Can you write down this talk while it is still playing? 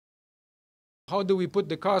how do we put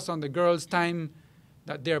the cost on the girls' time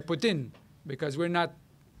that they're put in? Because we're not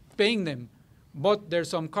paying them. But there's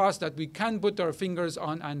some costs that we can put our fingers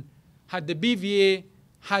on, and had the BVA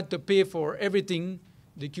had to pay for everything,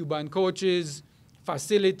 the Cuban coaches,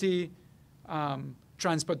 facility,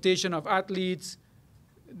 transportation of athletes,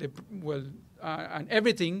 and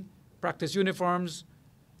everything, practice uniforms,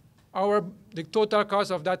 the total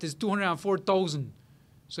cost of that is $204,000.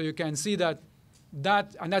 So you can see and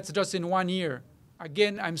that's just in 1 year.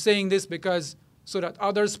 Again, I'm saying this because so that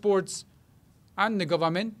other sports and the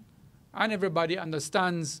government and everybody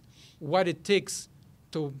understands what it takes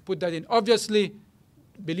to put that in. Obviously,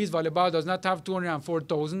 Belize Volleyball does not have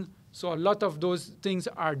 $204,000, so a lot of those things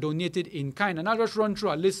are donated in kind. And I'll just run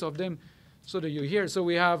through a list of them so that you hear. So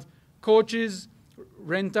we have coaches,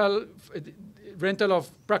 rental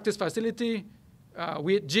of practice facility,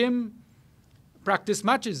 weight gym, practice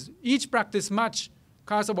matches. Each practice match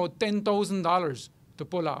costs about $10,000 to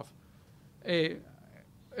pull off.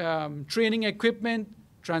 Training equipment,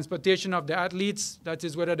 transportation of the athletes, that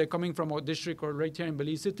is whether they're coming from our district or right here in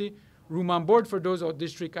Belize City, room and board for those out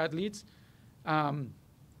district athletes,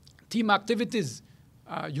 team activities,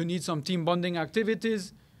 you need some team bonding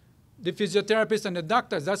activities, the physiotherapists and the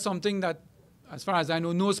doctors, that's something that, as far as I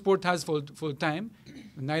know, no sport has full time,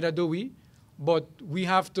 neither do we, but we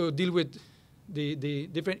have to deal with the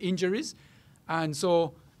different injuries, and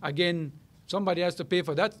so, again, somebody has to pay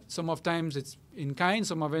for that. Some of times it's in kind,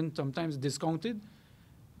 sometimes discounted.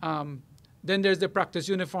 Then there's the practice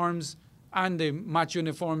uniforms and the match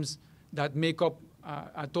uniforms that make up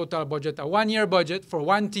a total budget, a 1 year budget for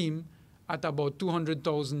one team at about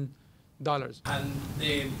 $200,000. And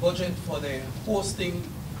the budget for the hosting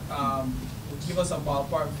would give us a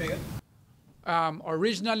ballpark figure?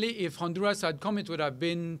 Originally, if Honduras had come, it would have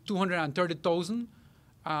been $230,000.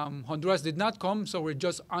 Honduras did not come, so we're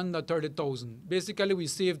just under $30,000. Basically, we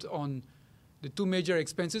saved on the two major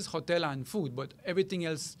expenses, hotel and food, but everything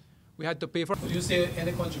else we had to pay for. Would you say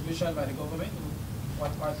any contribution by the government?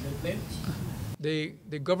 What part they played?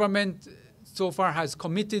 The government so far has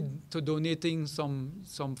committed to donating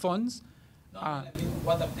some funds. No, I mean,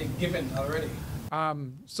 what have they given already?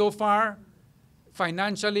 So far,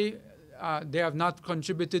 financially, they have not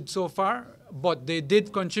contributed so far, but they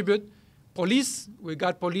did contribute. Police, we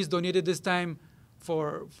got police donated this time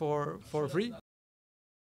for free.